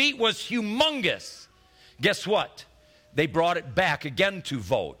of defeat was humongous. Guess what? They brought it back again to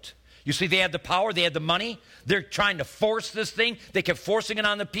vote. You see, they had the power, they had the money. They're trying to force this thing. They kept forcing it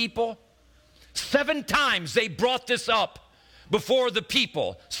on the people. 7 times they brought this up before the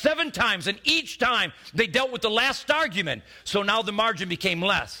people. 7 times, and each time they dealt with the last argument. So now the margin became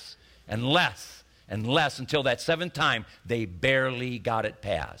less and less and less until that 7th time they barely got it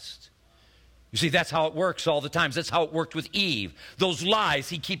passed. You see, that's how it works all the time. That's how it worked with Eve. Those lies,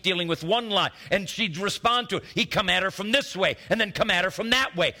 he'd keep dealing with one lie, and she'd respond to it. He'd come at her from this way, and then come at her from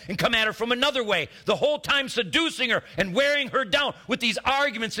that way, and come at her from another way, the whole time seducing her and wearing her down with these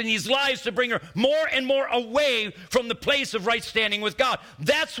arguments and these lies to bring her more and more away from the place of right standing with God.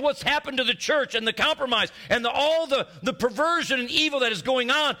 That's what's happened to the church and the compromise and all the perversion and evil that is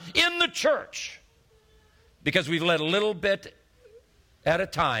going on in the church. Because we've let a little bit at a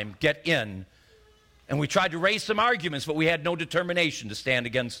time get in. And we tried to raise some arguments, but we had no determination to stand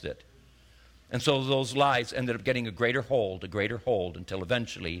against it. And so those lies ended up getting a greater hold, until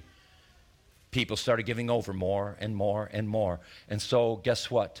eventually people started giving over more and more and more. And so guess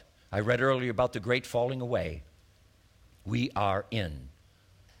what? I read earlier about the great falling away. We are in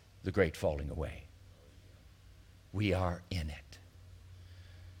the great falling away. We are in it.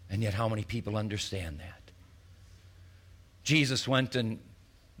 And yet how many people understand that? Jesus went and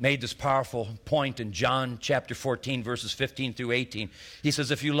made this powerful point in John chapter 14, verses 15 through 18. He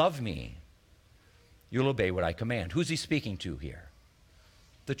says, if you love me, you'll obey what I command. Who's he speaking to here?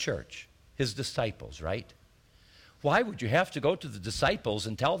 The church, his disciples, right? Why would you have to go to the disciples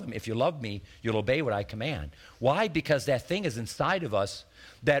and tell them, if you love me, you'll obey what I command? Why? Because that thing is inside of us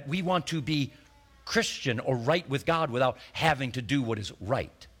that we want to be Christian or right with God without having to do what is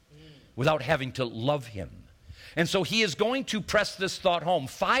right, without having to love him. And so he is going to press this thought home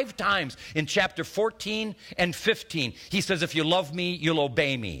 5 times in chapter 14 and 15. He says, if you love me, you'll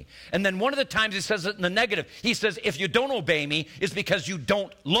obey me. And then one of the times he says it in the negative. He says, if you don't obey me, it's because you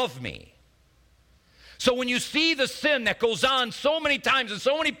don't love me. So when you see the sin that goes on so many times in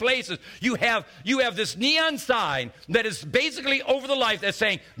so many places, you have this neon sign that is basically over the life that's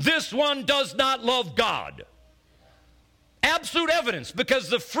saying, this one does not love God. Absolute evidence, because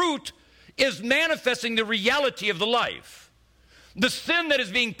the fruit is manifesting the reality of the life. The sin that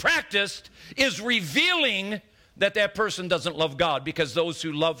is being practiced is revealing that person doesn't love God, because those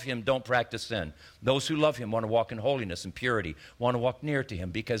who love him don't practice sin. Those who love him want to walk in holiness and purity, want to walk near to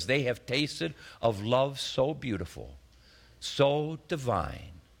him, because they have tasted of love so beautiful, so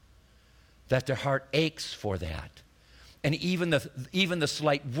divine, that their heart aches for that. And even the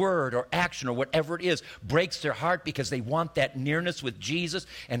slight word or action or whatever it is breaks their heart, because they want that nearness with Jesus.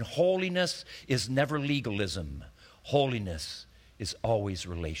 And holiness is never legalism. Holiness is always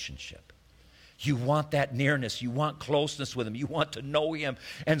relationship. You want that nearness. You want closeness with him. You want to know him.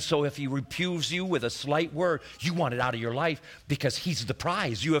 And so if he reproves you with a slight word, you want it out of your life, because he's the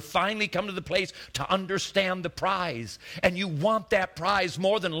prize. You have finally come to the place to understand the prize. And you want that prize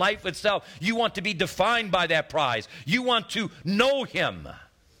more than life itself. You want to be defined by that prize. You want to know him.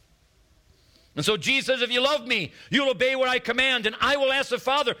 And so Jesus says, if you love me, you'll obey what I command, and I will ask the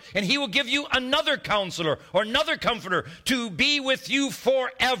Father, and he will give you another counselor or another comforter to be with you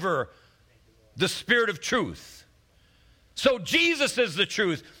forever. The Spirit of truth. So Jesus is the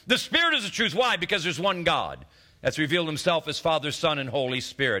truth. The Spirit is the truth. Why? Because there's one God that's revealed himself as Father, Son, and Holy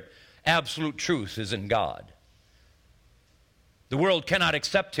Spirit. Absolute truth is in God. The world cannot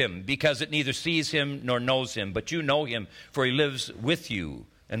accept him because it neither sees him nor knows him. But you know him, for he lives with you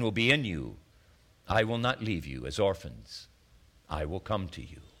and will be in you. I will not leave you as orphans. I will come to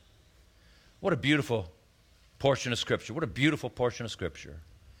you. What a beautiful portion of Scripture. What a beautiful portion of Scripture.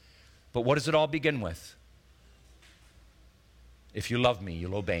 But what does it all begin with? If you love me,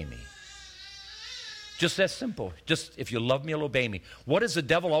 you'll obey me. Just that simple. Just, if you love me, you'll obey me. What is the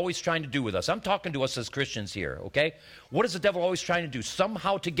devil always trying to do with us? I'm talking to us as Christians here, okay? What is the devil always trying to do?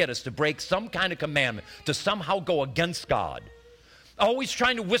 Somehow to get us to break some kind of commandment, to somehow go against God. Always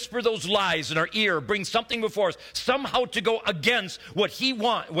trying to whisper those lies in our ear, bring something before us, somehow to go against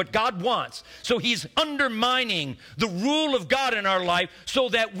what God wants. So he's undermining the rule of God in our life so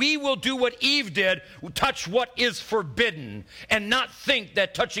that we will do what Eve did, touch what is forbidden, and not think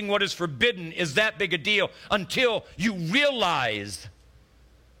that touching what is forbidden is that big a deal until you realize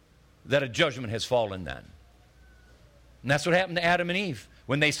that a judgment has fallen then. And that's what happened to Adam and Eve.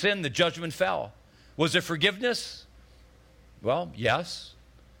 When they sinned, the judgment fell. Was there forgiveness? Well, yes.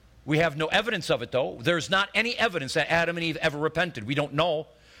 We have no evidence of it, though. There's not any evidence that Adam and Eve ever repented. We don't know.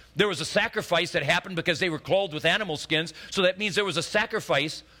 There was a sacrifice that happened because they were clothed with animal skins, so that means there was a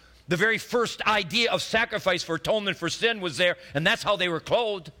sacrifice. The very first idea of sacrifice for atonement for sin was there, and that's how they were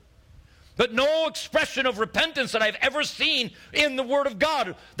clothed. But no expression of repentance that I've ever seen in the Word of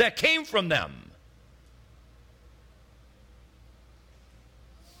God that came from them.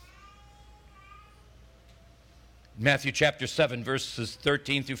 Matthew chapter 7, verses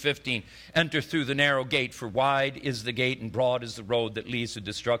 13 through 15. Enter through the narrow gate, for wide is the gate and broad is the road that leads to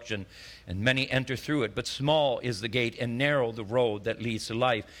destruction, and many enter through it. But small is the gate and narrow the road that leads to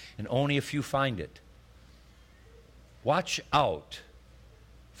life, and only a few find it. Watch out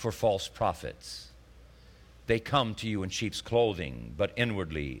for false prophets. They come to you in sheep's clothing, but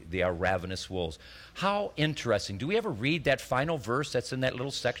inwardly they are ravenous wolves. How interesting. Do we ever read that final verse that's in that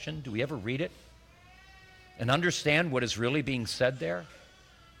little section? Do we ever read it and understand what is really being said there?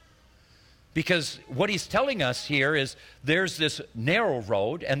 Because what he's telling us here is there's this narrow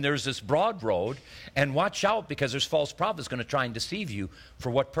road and there's this broad road, and watch out because there's false prophets going to try and deceive you. For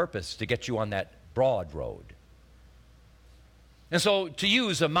what purpose? To get you on that broad road. And so to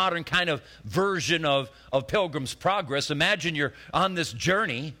use a modern kind of version of Pilgrim's Progress, imagine you're on this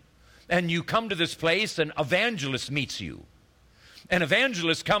journey and you come to this place and evangelist meets you. An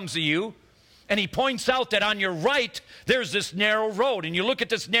evangelist comes to you and he points out that on your right, there's this narrow road. And you look at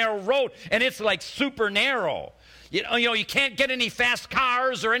this narrow road, and it's like super narrow. You know, you can't get any fast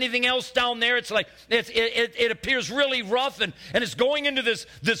cars or anything else down there. It's like, it appears really rough, and it's going into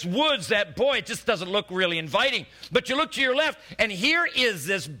this woods that, boy, it just doesn't look really inviting. But you look to your left, and here is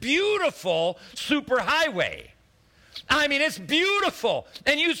this beautiful superhighway. I mean, it's beautiful.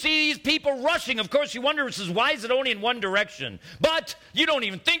 And you see these people rushing. Of course, you wonder, why is it only in one direction? But you don't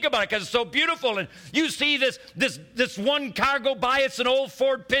even think about it because it's so beautiful. And you see this one car go by. It's an old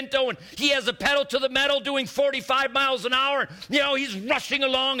Ford Pinto, and he has a pedal to the metal doing 45 miles an hour. You know, he's rushing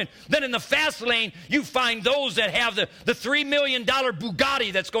along. And then in the fast lane, you find those that have the $3 million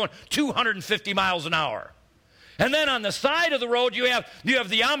Bugatti that's going 250 miles an hour. And then on the side of the road, you have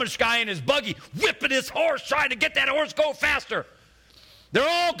the Amish guy in his buggy whipping his horse, trying to get that horse go faster. They're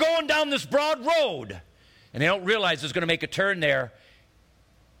all going down this broad road, and they don't realize it's going to make a turn there,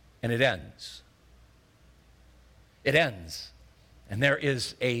 and it ends. It ends, and there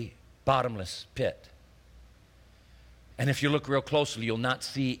is a bottomless pit. And if you look real closely, you'll not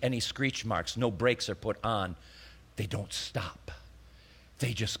see any screech marks. No brakes are put on. They don't stop.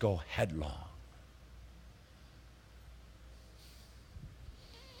 They just go headlong.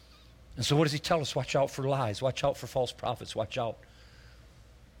 And so what does he tell us? Watch out for lies. Watch out for false prophets. Watch out.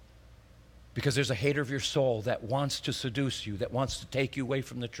 Because there's a hater of your soul that wants to seduce you, that wants to take you away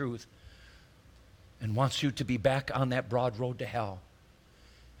from the truth, and wants you to be back on that broad road to hell,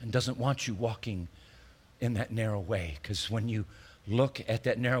 and doesn't want you walking in that narrow way. Because when you look at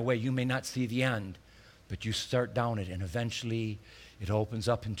that narrow way, you may not see the end, but you start down it, and eventually it opens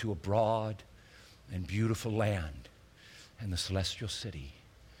up into a broad and beautiful land and the celestial city.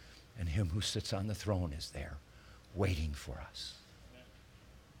 And him who sits on the throne is there, waiting for us.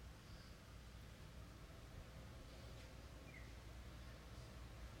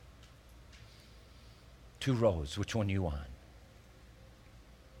 Two roads, which one are you on?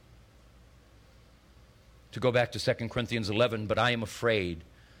 To go back to 2 Corinthians 11, but I am afraid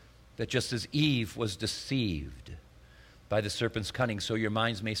that just as Eve was deceived by the serpent's cunning, so your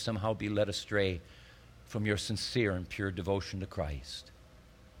minds may somehow be led astray from your sincere and pure devotion to Christ.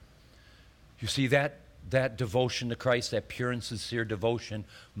 You see, that devotion to Christ, that pure and sincere devotion,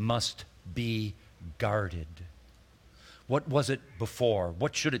 must be guarded. What was it before?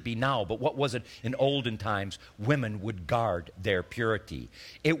 What should it be now? But what was it in olden times? Women would guard their purity.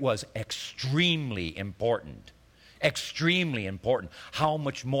 It was extremely important. Extremely important. How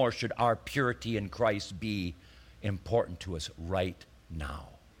much more should our purity in Christ be important to us right now?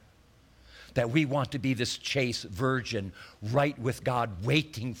 That we want to be this chaste virgin right with God,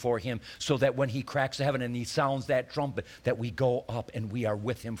 waiting for him, so that when he cracks heaven and he sounds that trumpet, that we go up and we are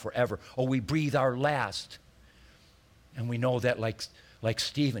with him forever. Or we breathe our last, and we know that like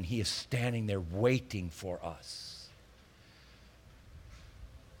Stephen, he is standing there waiting for us.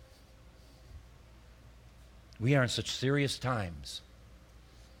 We are in such serious times.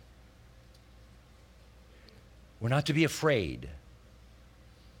 We're not to be afraid,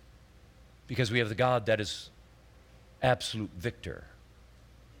 because we have the God that is absolute victor.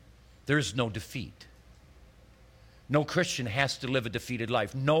 There is no defeat. No Christian has to live a defeated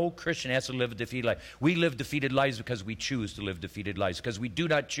life. No Christian has to live a defeated life. We live defeated lives because we choose to live defeated lives, because we do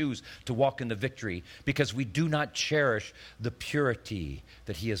not choose to walk in the victory, because we do not cherish the purity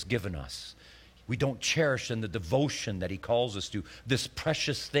that He has given us. We don't cherish in the devotion that He calls us to, this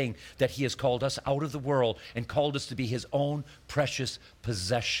precious thing that He has called us out of the world and called us to be His own precious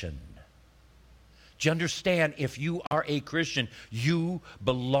possession. Do you understand? If you are a Christian, you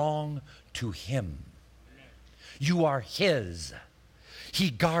belong to Him. You are His. He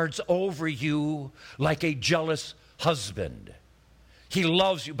guards over you like a jealous husband. He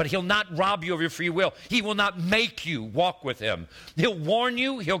loves you, but He'll not rob you of your free will. He will not make you walk with Him. He'll warn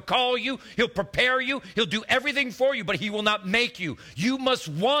you, He'll call you, He'll prepare you, He'll do everything for you, but He will not make you. You must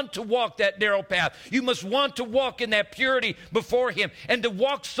want to walk that narrow path. You must want to walk in that purity before Him, and to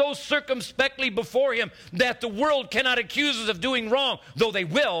walk so circumspectly before Him that the world cannot accuse us of doing wrong, though they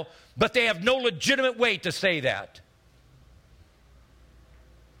will, but they have no legitimate way to say that.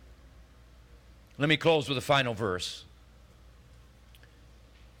 Let me close with a final verse.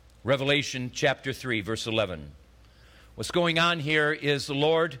 Revelation chapter 3, verse 11. What's going on here is the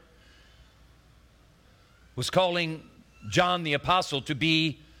Lord was calling John the Apostle to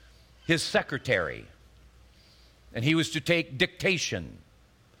be His secretary. And he was to take dictation.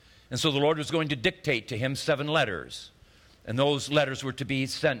 And so the Lord was going to dictate to him 7 letters. And those letters were to be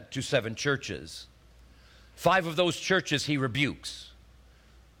sent to 7 churches. 5 of those churches He rebukes.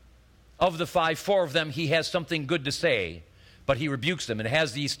 Of the 5, 4 of them He has something good to say, but He rebukes them. And it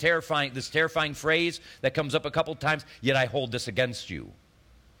has this terrifying phrase that comes up a couple times, yet I hold this against you.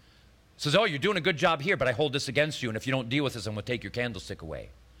 It says, oh, you're doing a good job here, but I hold this against you, and if you don't deal with this, I'm going to take your candlestick away.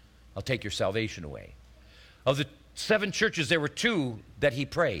 I'll take your salvation away. Of the 7 churches, there were 2 that He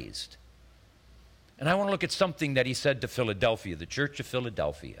praised. And I want to look at something that He said to Philadelphia, the church of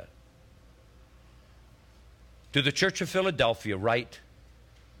Philadelphia. To the church of Philadelphia, write,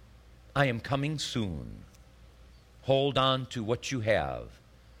 I am coming soon. Hold on to what you have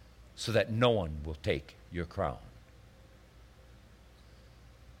so that no one will take your crown.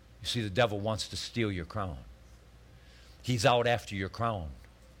 You see, the devil wants to steal your crown. He's out after your crown.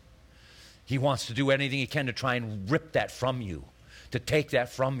 He wants to do anything he can to try and rip that from you, to take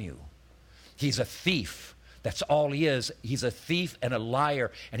that from you. He's a thief. That's all he is. He's a thief and a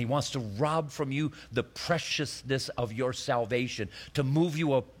liar, and he wants to rob from you the preciousness of your salvation, to move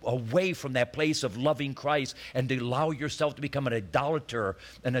you away from that place of loving Christ and to allow yourself to become an idolater,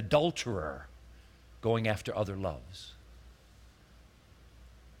 an adulterer, going after other loves.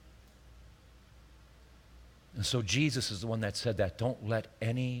 And so Jesus is the one that said that. Don't let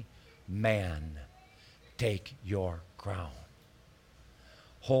any man take your crown.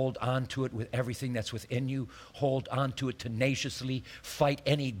 Hold on to it with everything that's within you. Hold on to it tenaciously. Fight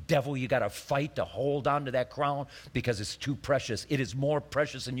any devil you got to fight to hold on to that crown, because it's too precious. It is more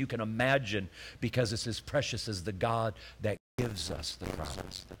precious than you can imagine, because it's as precious as the God that gives us the crown.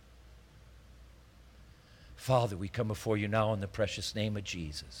 Father, we come before you now in the precious name of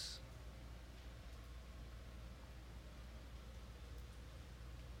Jesus.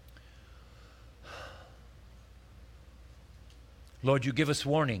 Lord, you give us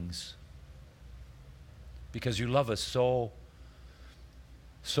warnings because you love us so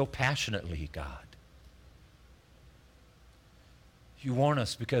passionately, God. You warn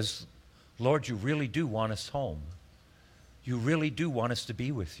us because, Lord, you really do want us home. You really do want us to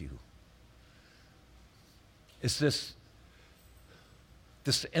be with you. It's this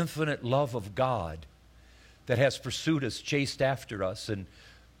infinite love of God that has pursued us, chased after us, and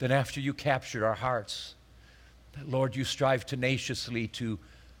then after you captured our hearts, that, Lord, you strive tenaciously to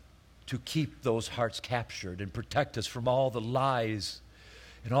keep those hearts captured and protect us from all the lies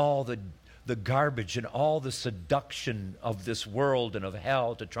and all the garbage and all the seduction of this world and of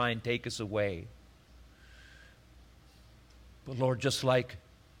hell to try and take us away. But, Lord, just like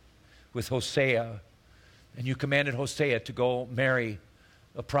with Hosea, and you commanded Hosea to go marry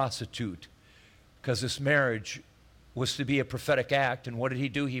a prostitute because this marriage was to be a prophetic act. And what did he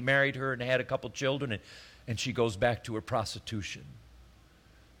do? He married her and had a couple children, and she goes back to her prostitution.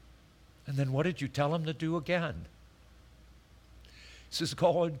 And then what did you tell him to do again? He says,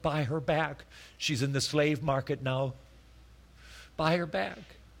 go and buy her back. She's in the slave market now. Buy her back.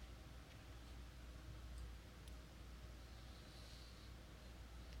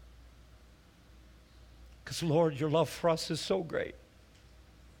 Because, Lord, your love for us is so great.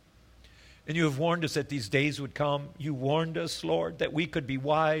 And you have warned us that these days would come. You warned us, Lord, that we could be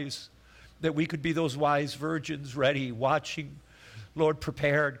wise, that we could be those wise virgins ready, watching, Lord,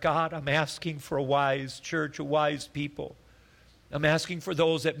 prepared. God, I'm asking for a wise church, a wise people, I'm asking for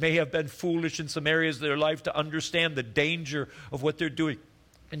those that may have been foolish in some areas of their life to understand the danger of what they're doing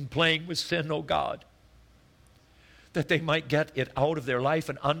in playing with sin, oh God. That they might get it out of their life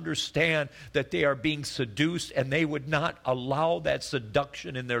and understand that they are being seduced, and they would not allow that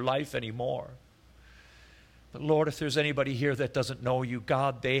seduction in their life anymore. But Lord, if there's anybody here that doesn't know you,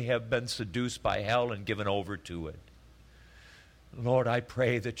 God, they have been seduced by hell and given over to it. Lord, I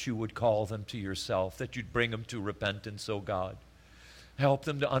pray that you would call them to yourself, that you'd bring them to repentance, oh God. Help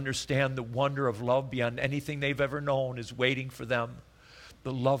them to understand the wonder of love beyond anything they've ever known is waiting for them.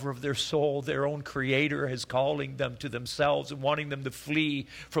 The lover of their soul, their own Creator, is calling them to themselves and wanting them to flee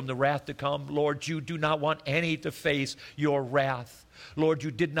from the wrath to come. Lord, you do not want any to face your wrath. Lord, you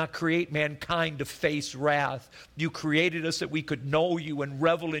did not create mankind to face wrath. You created us that we could know you and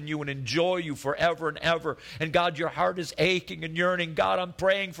revel in you and enjoy you forever and ever. And God, your heart is aching and yearning. God, I'm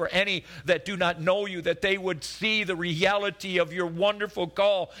praying for any that do not know you, that they would see the reality of your wonderful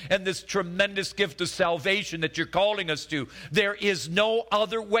call and this tremendous gift of salvation that you're calling us to. There is no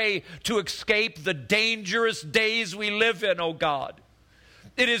other way to escape the dangerous days we live in, oh God.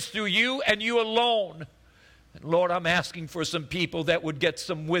 It is through you and you alone. And Lord, I'm asking for some people that would get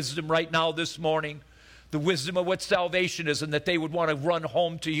some wisdom right now this morning, the wisdom of what salvation is, and that they would want to run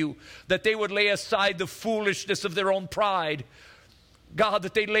home to you, that they would lay aside the foolishness of their own pride. God,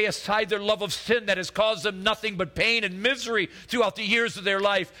 that they lay aside their love of sin that has caused them nothing but pain and misery throughout the years of their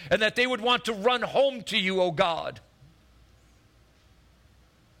life, and that they would want to run home to you, oh God.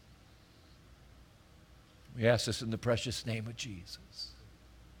 We ask this in the precious name of Jesus.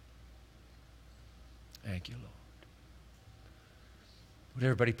 Thank you, Lord. Would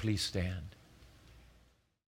everybody please stand?